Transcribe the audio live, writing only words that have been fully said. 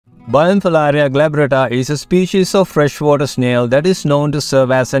Biomphalaria glabrata is a species of freshwater snail that is known to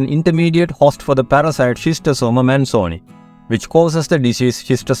serve as an intermediate host for the parasite Schistosoma mansoni, which causes the disease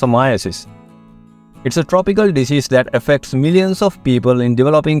schistosomiasis. It's a tropical disease that affects millions of people in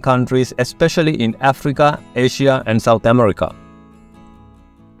developing countries, especially in Africa, Asia, and South America.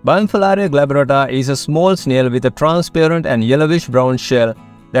 Biomphalaria glabrata is a small snail with a transparent and yellowish-brown shell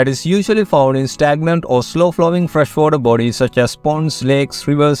that is usually found in stagnant or slow-flowing freshwater bodies such as ponds, lakes,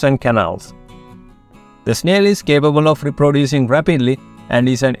 rivers, and canals. The snail is capable of reproducing rapidly and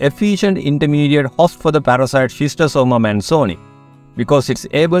is an efficient intermediate host for the parasite Schistosoma mansoni because it's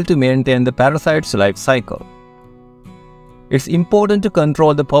able to maintain the parasite's life cycle. It's important to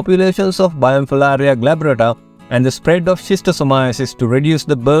control the populations of Biomphalaria glabrata and the spread of schistosomiasis to reduce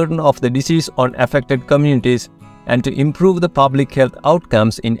the burden of the disease on affected communities and to improve the public health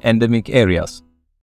outcomes in endemic areas.